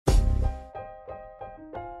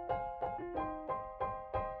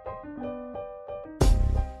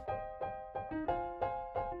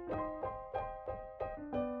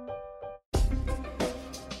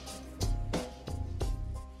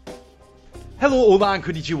Hello, hola, and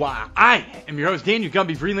konnichiwa. I am your host, Daniel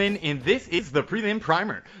Gumby Freeland, and this is the Prelim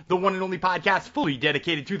Primer, the one and only podcast fully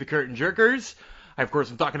dedicated to the curtain jerkers. I, of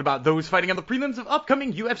course, am talking about those fighting on the prelims of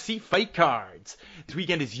upcoming UFC fight cards. This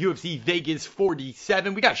weekend is UFC Vegas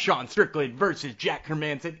 47. We got Sean Strickland versus Jack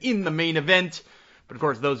Hermansson in the main event. But, of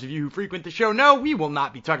course, those of you who frequent the show know we will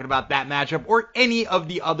not be talking about that matchup or any of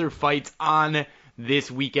the other fights on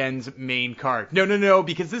this weekend's main card. No,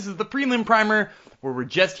 because this is the Prelim Primer, where we're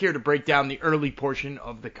just here to break down the early portion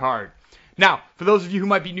of the card. Now, for those of you who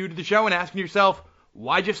might be new to the show and asking yourself,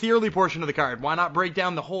 why just the early portion of the card? Why not break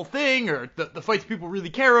down the whole thing or the fights people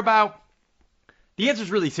really care about? The answer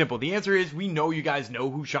is really simple. The answer is we know you guys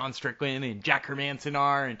know who Sean Strickland and Jack Hermansson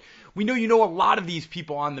are, and we know you know a lot of these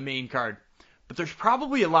people on the main card. But there's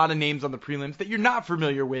probably a lot of names on the prelims that you're not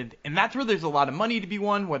familiar with, and that's where there's a lot of money to be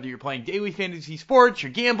won, whether you're playing daily fantasy sports,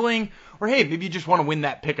 you're gambling, or hey, maybe you just want to win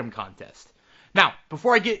that pick'em contest. Now,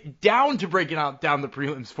 before I get down to breaking down the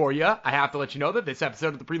prelims for you, I have to let you know that this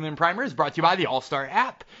episode of the Prelim Primer is brought to you by the All-Star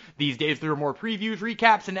app. These days, there are more previews,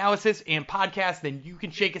 recaps, analysis, and podcasts than you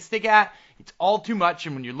can shake a stick at. It's all too much,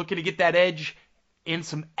 and when you're looking to get that edge and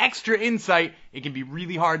some extra insight, it can be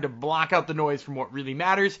really hard to block out the noise from what really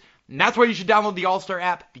matters. And that's why you should download the All-Star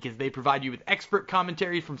app, because they provide you with expert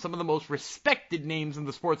commentary from some of the most respected names in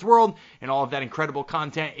the sports world, and all of that incredible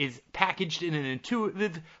content is packaged in an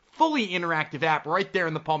intuitive, fully interactive app right there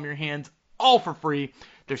in the palm of your hands, all for free.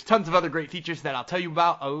 There's tons of other great features that I'll tell you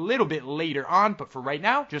about a little bit later on, but for right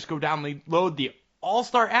now, just go download the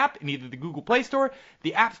All-Star app in either the Google Play Store,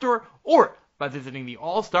 the App Store, or by visiting the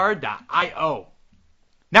allstar.io.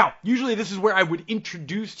 Now, usually this is where I would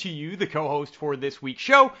introduce to you the co-host for this week's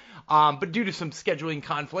show, but due to some scheduling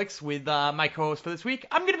conflicts with my co-host for this week,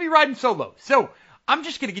 I'm going to be riding solo. So, I'm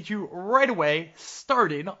just going to get you right away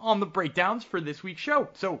started on the breakdowns for this week's show.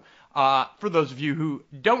 So, for those of you who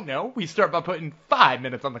don't know, we start by putting 5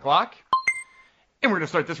 minutes on the clock. And we're going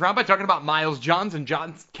to start this round by talking about Miles Johns and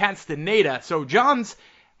John Castaneda. So, Johns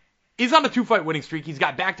is on a 2-fight winning streak. He's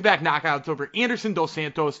got back-to-back knockouts over Anderson Dos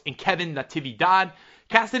Santos and Kevin Natividad.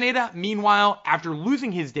 Castaneda, meanwhile, after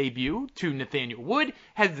losing his debut to Nathaniel Wood,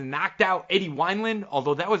 has knocked out Eddie Wineland,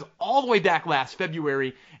 although that was all the way back last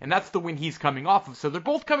February, and that's the win he's coming off of. So they're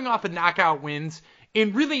both coming off of knockout wins,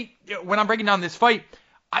 and really, when I'm breaking down this fight,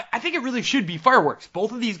 I think it really should be fireworks.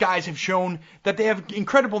 Both of these guys have shown that they have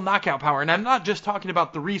incredible knockout power, and I'm not just talking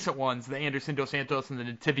about the recent ones, the Anderson Dos Santos and the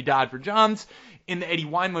Natividad for Johns, and the Eddie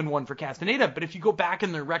Wineland one for Castaneda, but if you go back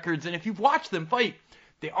in their records, and if you've watched them fight,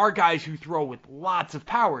 they are guys who throw with lots of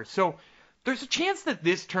power. So there's a chance that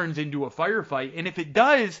this turns into a firefight. And if it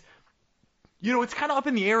does, you know, it's kind of up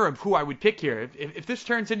in the air of who I would pick here. If this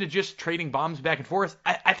turns into just trading bombs back and forth,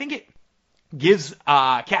 I think it gives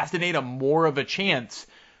Castaneda more of a chance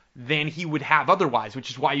than he would have otherwise,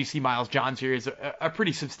 which is why you see Miles Johns here as a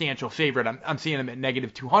pretty substantial favorite. I'm seeing him at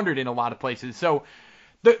negative 200 in a lot of places. So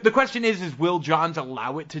the question is will Johns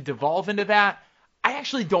allow it to devolve into that? I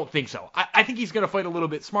actually don't think so. I think he's going to fight a little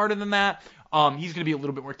bit smarter than that. He's going to be a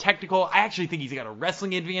little bit more technical. I actually think he's got a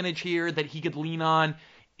wrestling advantage here that he could lean on.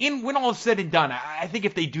 And when all is said and done, I think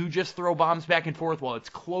if they do just throw bombs back and forth while it's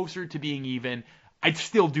closer to being even, I'd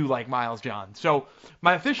still do like Miles Johns. So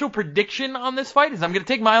my official prediction on this fight is I'm going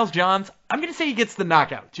to take Miles Johns. I'm going to say he gets the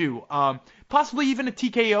knockout too. Possibly even a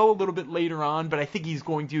TKO a little bit later on, but I think he's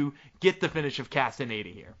going to get the finish of Castaneda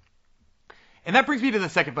here. And that brings me to the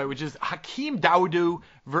second fight, which is Hakeem Dawodu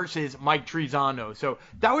versus Mike Trizano. So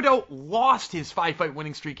Dawodu lost his 5-fight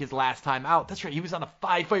winning streak his last time out. That's right, he was on a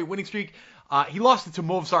 5-fight winning streak. He lost it to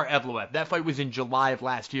Movsar Evloev. That fight was in July of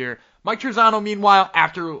last year. Mike Trizano, meanwhile,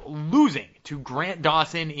 after losing to Grant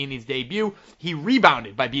Dawson in his debut, he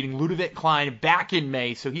rebounded by beating Ludovic Klein back in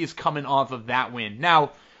May, so he is coming off of that win.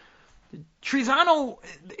 Now, Trizano,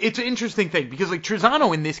 it's an interesting thing, because like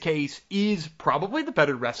Trizano in this case is probably the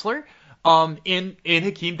better wrestler. And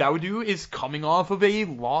Hakeem Dawodu is coming off of a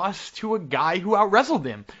loss to a guy who out-wrestled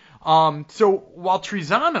him. So while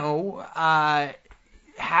Trizano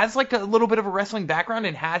has like a little bit of a wrestling background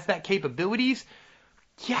and has that capabilities,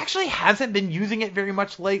 he actually hasn't been using it very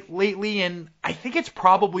much lately, and I think it's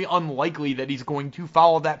probably unlikely that he's going to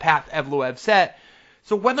follow that path Evloev set.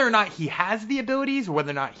 So whether or not he has the abilities, or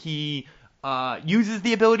whether or not he uses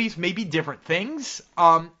the abilities, maybe different things.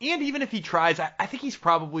 And even if he tries, I think he's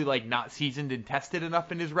probably like not seasoned and tested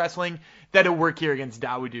enough in his wrestling that it'll work here against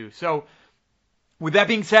Dawodu. So with that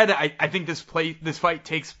being said, I think this fight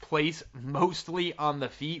takes place mostly on the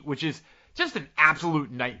feet, which is just an absolute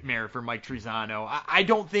nightmare for Mike Trizano. I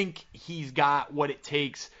don't think he's got what it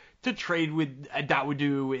takes to trade with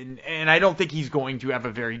Dawodu, and I don't think he's going to have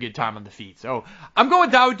a very good time on the feet. So I'm going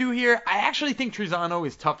with Dawodu here. I actually think Trizano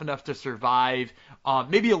is tough enough to survive.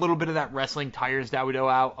 Maybe a little bit of that wrestling tires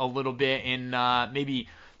Dawodu out a little bit, and maybe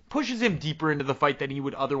pushes him deeper into the fight than he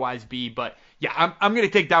would otherwise be. But yeah, I'm going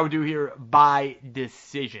to take Dawodu here by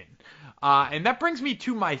decision. And that brings me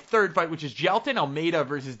to my third fight, which is Jailton Almeida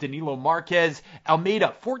versus Danilo Marques.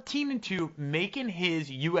 Almeida, 14-2, making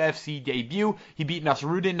his UFC debut. He beat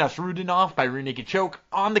Nasrudinov by rear naked choke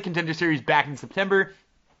on the Contender Series back in September.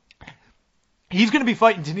 He's going to be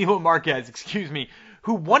fighting Danilo Marques,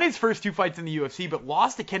 who won his first 2 fights in the UFC, but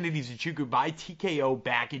lost to Kennedy Nzechukwu by TKO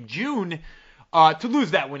back in June to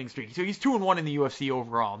lose that winning streak. So he's 2-1 in the UFC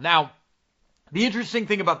overall. Now, the interesting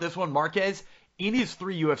thing about this one, Marques, in his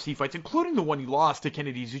 3 UFC fights, including the one he lost to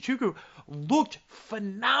Kennedy Nzechukwu, looked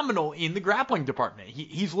phenomenal in the grappling department.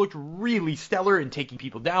 He's looked really stellar in taking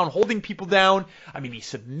people down, holding people down. I mean, he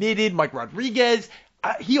submitted Mike Rodriguez.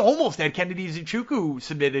 He almost had Kennedy Nzechukwu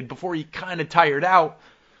submitted before he kind of tired out.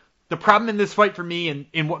 The problem in this fight for me,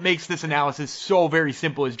 and what makes this analysis so very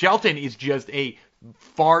simple, is Jailton is just a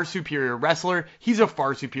far superior wrestler. He's a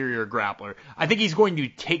far superior grappler. I think he's going to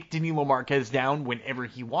take Danilo Marques down whenever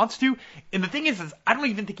he wants to. And the thing is I don't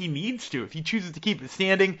even think he needs to. If he chooses to keep it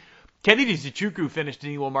standing, Kennedy Nzechukwu finished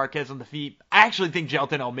Danilo Marques on the feet. I actually think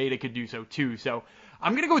Jailton Almeida could do so too. So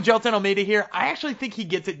I'm going to go with Jailton Almeida here. I actually think he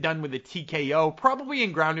gets it done with a TKO, probably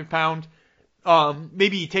in ground and pound.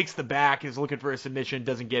 Maybe he takes the back, is looking for a submission,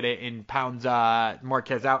 doesn't get it, and pounds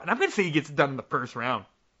Marques out. And I'm going to say he gets it done in the first round.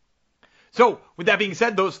 So, with that being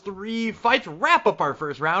said, those 3 fights wrap up our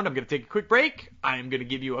first round. I'm going to take a quick break. I'm going to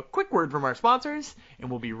give you a quick word from our sponsors, and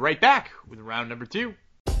we'll be right back with round number 2.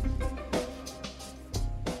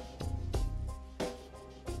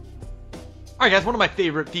 Alright guys, one of my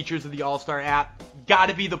favorite features of the All-Star app,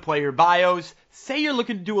 gotta be the player bios. Say you're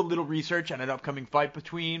looking to do a little research on an upcoming fight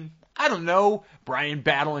between, I don't know, Brian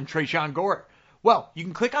Battle and Tresean Gore. Well, you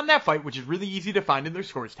can click on that fight, which is really easy to find in their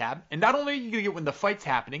scores tab, and not only are you going to get when the fight's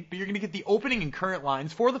happening, but you're going to get the opening and current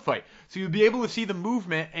lines for the fight. So you'll be able to see the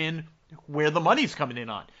movement and where the money's coming in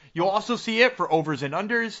on. You'll also see it for overs and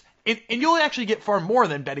unders, and you'll actually get far more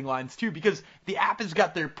than betting lines too, because the app has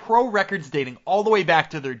got their pro records dating all the way back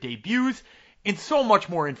to their debuts, and so much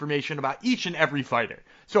more information about each and every fighter.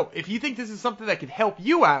 So if you think this is something that could help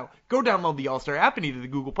you out, go download the All-Star app in either the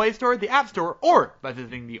Google Play Store, the App Store, or by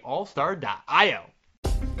visiting the allstar.io.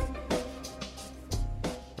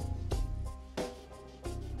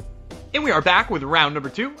 And we are back with round number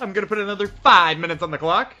 2. I'm going to put another 5 minutes on the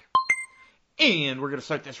clock. And we're going to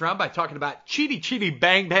start this round by talking about Chidi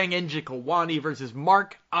Bang Bang Njokuani versus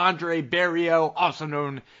Marc-Andre Barriault, also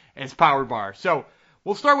known as Power Bar. So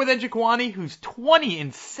we'll start with Njokuani, who's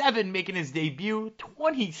 20-7 making his debut.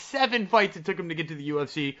 27 fights it took him to get to the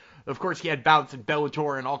UFC. Of course, he had bouts in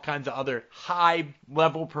Bellator and all kinds of other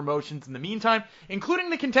high-level promotions in the meantime,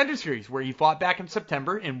 including the Contender Series, where he fought back in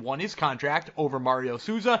September and won his contract over Mario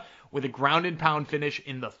Souza with a ground-and-pound finish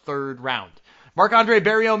in the 3rd round. Marc-Andre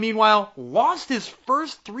Barriault, meanwhile, lost his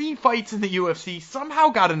first 3 fights in the UFC, somehow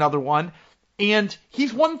got another one, and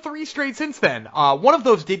he's won 3 straight since then. One of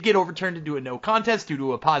those did get overturned into a no contest due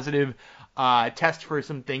to a positive test for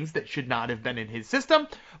some things that should not have been in his system,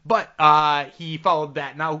 but he followed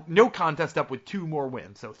that now no contest up with 2 more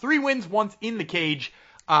wins. So 3 wins, once in the cage,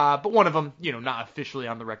 but one of them, not officially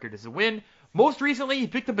on the record as a win. Most recently, he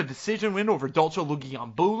picked up a decision win over Dolce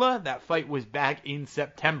Lugiambula. That fight was back in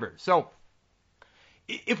September. So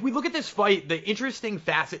if we look at this fight, the interesting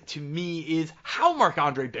facet to me is how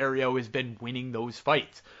Marc-Andre Barriault has been winning those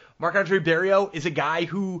fights. Marc-Andre Barriault is a guy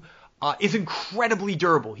who is incredibly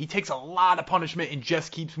durable. He takes a lot of punishment and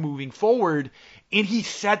just keeps moving forward, and he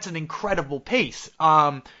sets an incredible pace.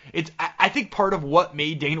 I think part of what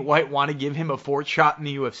made Dana White want to give him a 4th shot in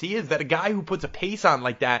the UFC is that a guy who puts a pace on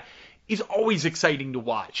like that is always exciting to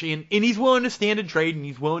watch, and he's willing to stand and trade, and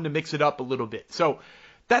he's willing to mix it up a little bit. So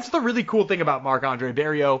that's the really cool thing about Marc-Andre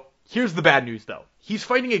Barriault. Here's the bad news, though. He's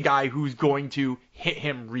fighting a guy who's going to hit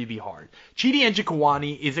him really hard. Chidi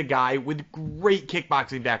Njokuani is a guy with great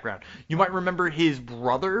kickboxing background. You might remember his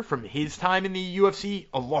brother from his time in the UFC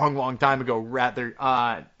a long, long time ago, rather.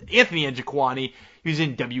 Anthony Njokuani. He was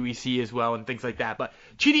in WEC as well and things like that. But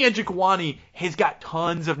Chidi Njokuani has got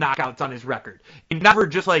tons of knockouts on his record. And not for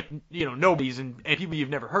just nobodies and people you've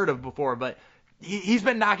never heard of before, but he's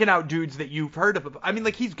been knocking out dudes that you've heard of. I mean,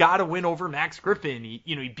 he's got a win over Max Griffin.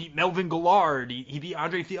 He beat Melvin Guillard. He beat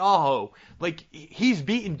Andre Fialho. He's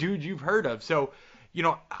beaten dudes you've heard of. So,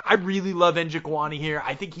 I really love Njokuani here.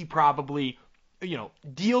 I think he probably,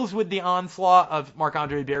 deals with the onslaught of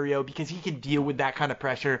Marc-Andre Barriault because he can deal with that kind of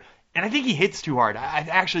pressure And I think he hits too hard. I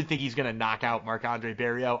actually think he's going to knock out Marc-Andre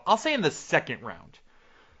Barriault. I'll say in the second round.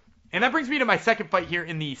 And that brings me to my second fight here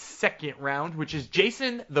in the second round, which is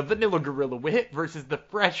Jason the Vanilla Gorilla Witt versus the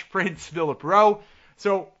Fresh Prince Philip Rowe.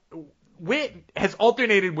 So Witt has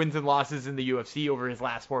alternated wins and losses in the UFC over his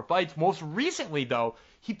last 4 fights. Most recently, though,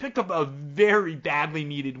 he picked up a very badly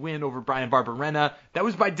needed win over Bryan Barberena. That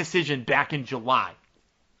was by decision back in July.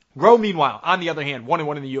 Rowe, meanwhile, on the other hand,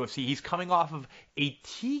 1-1 in the UFC. He's coming off of a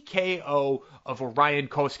TKO of Orion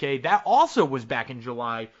Cosce. That also was back in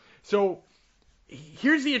July. So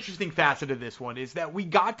here's the interesting facet of this one, is that we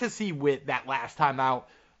got to see Witt that last time out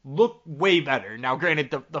look way better. Now,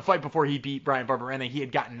 granted, the fight before he beat Bryan Barberena, he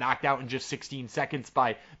had gotten knocked out in just 16 seconds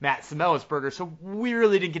by Matt Semelsberger, so we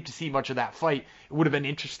really didn't get to see much of that fight. It would have been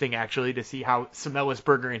interesting, actually, to see how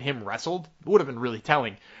Semelsberger and him wrestled. It would have been really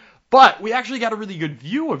telling. But we actually got a really good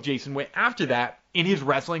view of Jason Witt after that in his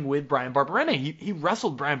wrestling with Bryan Barberena. He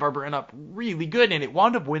wrestled Bryan Barberena up really good, and it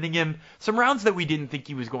wound up winning him some rounds that we didn't think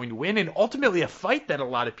he was going to win, and ultimately a fight that a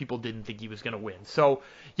lot of people didn't think he was going to win. So,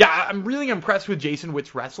 yeah, I'm really impressed with Jason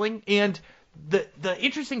Witt's wrestling, and the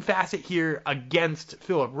interesting facet here against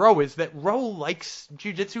Philip Rowe is that Rowe likes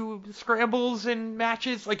jiu-jitsu scrambles and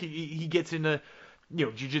matches. Like, he gets into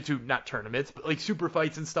jiu-jitsu, not tournaments, but like super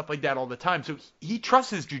fights and stuff like that all the time. So he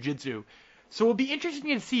trusts his jiu-jitsu. So it'll be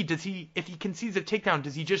interesting to see, if he concedes a takedown,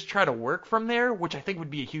 does he just try to work from there, which I think would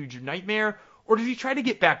be a huge nightmare, or does he try to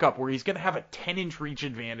get back up where he's going to have a 10-inch reach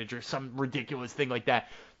advantage or some ridiculous thing like that?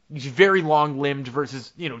 He's very long-limbed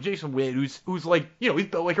versus, Jason Witt, who's like, he's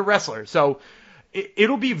built like a wrestler. So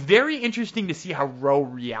it'll be very interesting to see how Rowe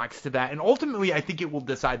reacts to that. And ultimately, I think it will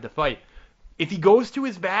decide the fight. If he goes to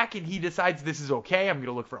his back and he decides this is okay, I'm going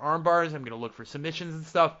to look for arm bars, I'm going to look for submissions and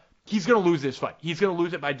stuff, he's going to lose this fight. He's going to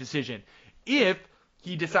lose it by decision. If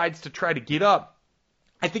he decides to try to get up,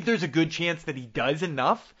 I think there's a good chance that he does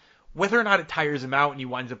enough. Whether or not it tires him out and he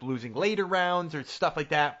winds up losing later rounds or stuff like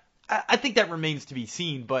that, I think that remains to be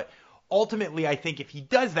seen. But ultimately, I think if he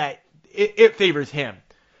does that, it favors him.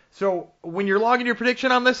 So when you're logging your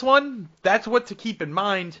prediction on this one, that's what to keep in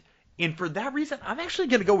mind. And for that reason, I'm actually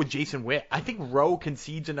going to go with Jason Witt. I think Rowe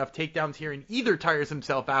concedes enough takedowns here and either tires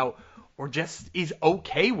himself out or just is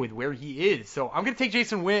okay with where he is. So I'm going to take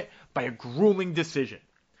Jason Witt by a grueling decision.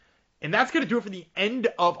 And that's going to do it for the end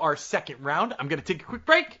of our second round. I'm going to take a quick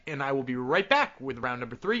break, and I will be right back with round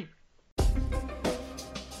number 3.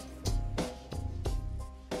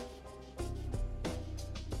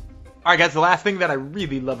 Alright guys, the last thing that I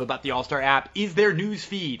really love about the All-Star app is their news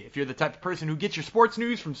feed. If you're the type of person who gets your sports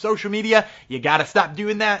news from social media, you gotta stop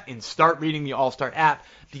doing that and start reading the All-Star app,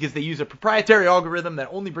 because they use a proprietary algorithm that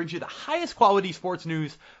only brings you the highest quality sports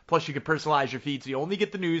news, plus you can personalize your feed so you only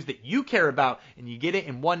get the news that you care about, and you get it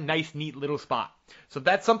in one nice, neat little spot. So if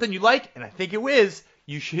that's something you like, and I think it is,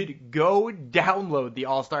 you should go download the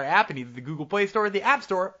All-Star app in either the Google Play Store or the App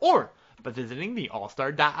Store, or by visiting the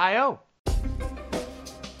allstar.io.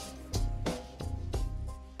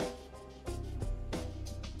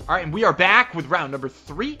 All right, and we are back with round number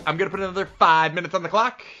 3. I'm going to put another 5 minutes on the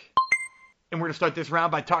clock. And we're going to start this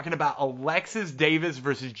round by talking about Alexis Davis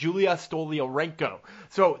versus Julia Stoliarenko.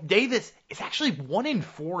 So Davis is actually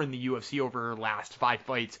 1-4 in the UFC over her last 5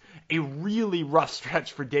 fights. A really rough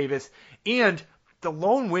stretch for Davis. And the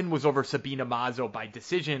lone win was over Sabina Mazo by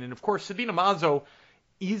decision. And of course, Sabina Mazo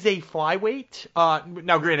is a flyweight.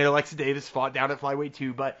 Now granted, Alexis Davis fought down at flyweight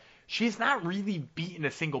too, but she's not really beaten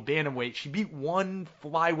a single bantamweight. She beat one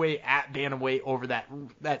flyweight at bantamweight over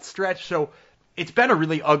that stretch, so it's been a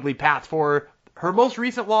really ugly path for her. Her most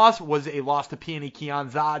recent loss was a loss to Peony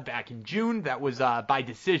Kianzad back in June. That was by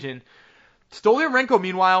decision. Stoliarenko,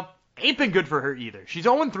 meanwhile, ain't been good for her either. She's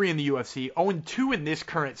 0-3 in the UFC, 0-2 in this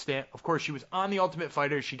current stint. Of course, she was on The Ultimate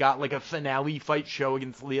Fighter. She got like a finale fight show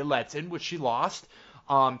against Leah Letson, which she lost.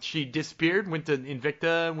 She disappeared, went to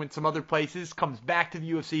Invicta, went some other places, comes back to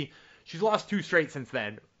the UFC. She's lost 2 straight since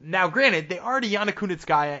then. Now, granted, they are Yana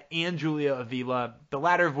Kunitskaya and Julia Avila, the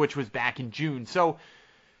latter of which was back in June. So,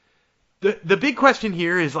 the big question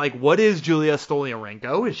here is, like, what is Julia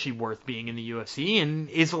Stoliarenko? Is she worth being in the UFC? And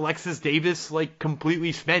is Alexis Davis, like,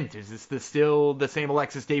 completely spent? Is this still the same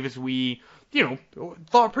Alexis Davis we,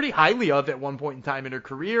 thought pretty highly of at one point in time in her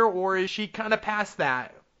career? Or is she kind of past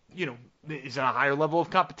that? Is it a higher level of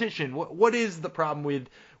competition? What is the problem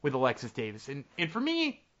with Alexis Davis? And for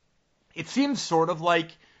me, it seems sort of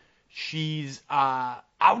like she's out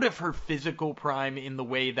of her physical prime in the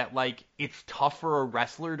way that, like, it's tough for a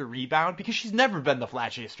wrestler to rebound because she's never been the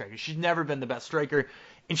flashiest striker. She's never been the best striker.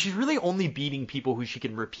 And she's really only beating people who she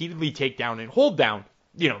can repeatedly take down and hold down.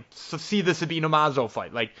 So see the Sabina Mazo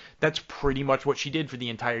fight. Like, that's pretty much what she did for the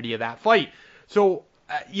entirety of that fight. So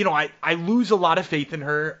I lose a lot of faith in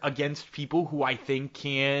her against people who I think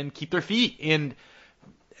can keep their feet. And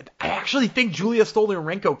I actually think Julia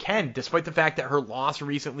Stoliarenko can, despite the fact that her loss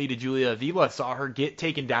recently to Julia Avila saw her get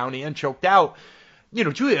taken down and choked out.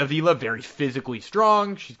 Julia Avila, very physically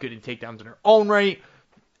strong. She's good in takedowns in her own right.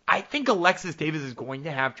 I think Alexis Davis is going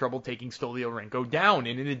to have trouble taking Stoliarenko down.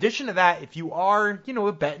 And in addition to that, if you are,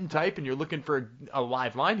 a betting type and you're looking for a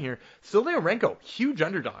live line here, Stoliarenko, huge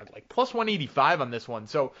underdog, like plus 185 on this one.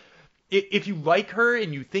 So if you like her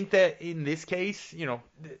and you think that in this case,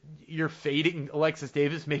 you're fading Alexis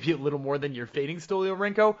Davis maybe a little more than you're fading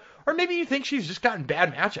Stoliarenko, or maybe you think she's just gotten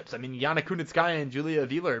bad matchups. I mean, Yana Kunitskaya and Julia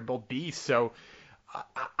Avila are both beasts, so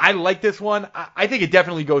I like this one. I think it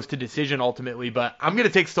definitely goes to decision ultimately, but I'm going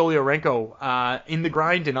to take Stoliarenko in the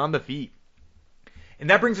grind and on the feet. And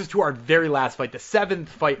that brings us to our very last fight, the seventh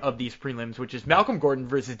fight of these prelims, which is Malcolm Gordon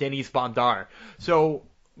versus Denis Bondar. So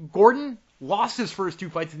Gordon lost his first two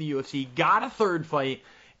fights in the UFC, got a third fight,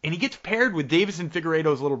 and he gets paired with Deiveson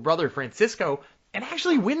Figueiredo's little brother, Francisco, and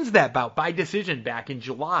actually wins that bout by decision back in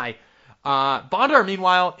July. Bondar,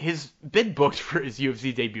 meanwhile, has been booked for his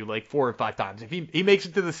UFC debut like 4 or 5 times. If he makes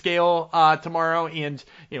it to the scale tomorrow and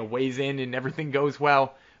weighs in and everything goes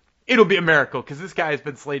well, it'll be a miracle because this guy has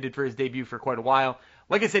been slated for his debut for quite a while.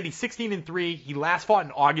 Like I said, he's 16-3. He last fought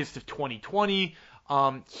in August of 2020.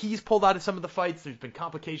 He's pulled out of some of the fights. There's been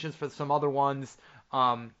complications for some other ones.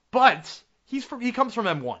 But he comes from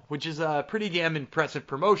M1, which is a pretty damn impressive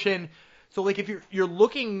promotion. So, like, if you're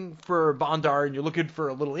looking for Bondar and you're looking for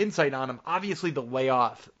a little insight on him, obviously the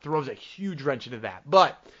layoff throws a huge wrench into that.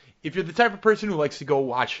 But if you're the type of person who likes to go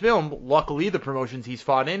watch film, luckily the promotions he's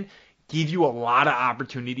fought in give you a lot of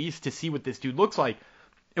opportunities to see what this dude looks like.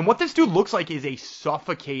 And what this dude looks like is a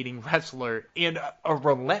suffocating wrestler and a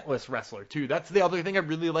relentless wrestler, too. That's the other thing I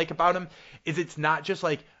really like about him, is it's not just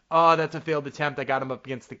like, oh, that's a failed attempt. I got him up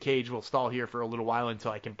against the cage. We'll stall here for a little while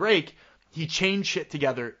until I can break. He chains shit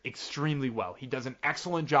together extremely well. He does an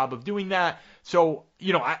excellent job of doing that. So,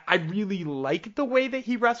 I really like the way that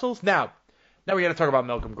he wrestles. Now we got to talk about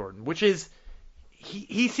Malcolm Gordon, which is,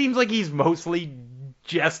 he seems like he's mostly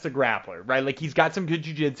just a grappler, right? Like, he's got some good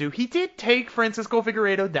jiu-jitsu. He did take Francisco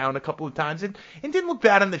Figueiredo down a couple of times and didn't look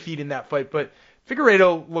bad on the feet in that fight, but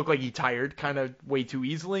Figueiredo looked like he tired kind of way too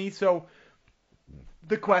easily. So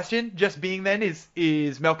the question just being then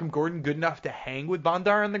is Malcolm Gordon good enough to hang with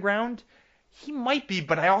Bondar on the ground? He might be,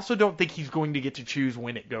 but I also don't think he's going to get to choose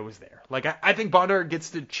when it goes there. Like, I think Bondar gets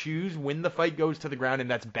to choose when the fight goes to the ground,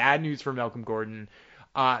 and that's bad news for Malcolm Gordon.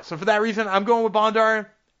 So for that reason, I'm going with Bondar.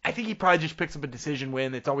 I think he probably just picks up a decision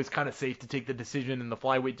win. It's always kind of safe to take the decision in the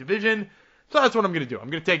flyweight division. So that's what I'm going to do. I'm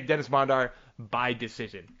going to take Denis Bondar by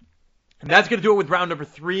decision. And that's going to do it with round number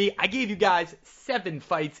 3. I gave you guys 7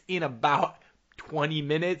 fights in about 20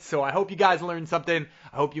 minutes. So I hope you guys learned something.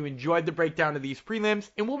 I hope you enjoyed the breakdown of these prelims.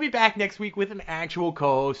 And we'll be back next week with an actual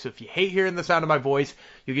co-host. So if you hate hearing the sound of my voice,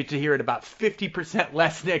 you'll get to hear it about 50%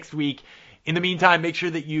 less next week. In the meantime, make sure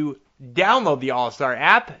that you download the All-Star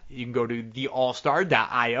app. You can go to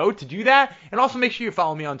theallstar.io to do that. And also make sure you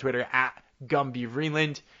follow me on Twitter at Gumby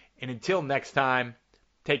Vreeland. And until next time,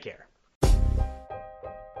 take care.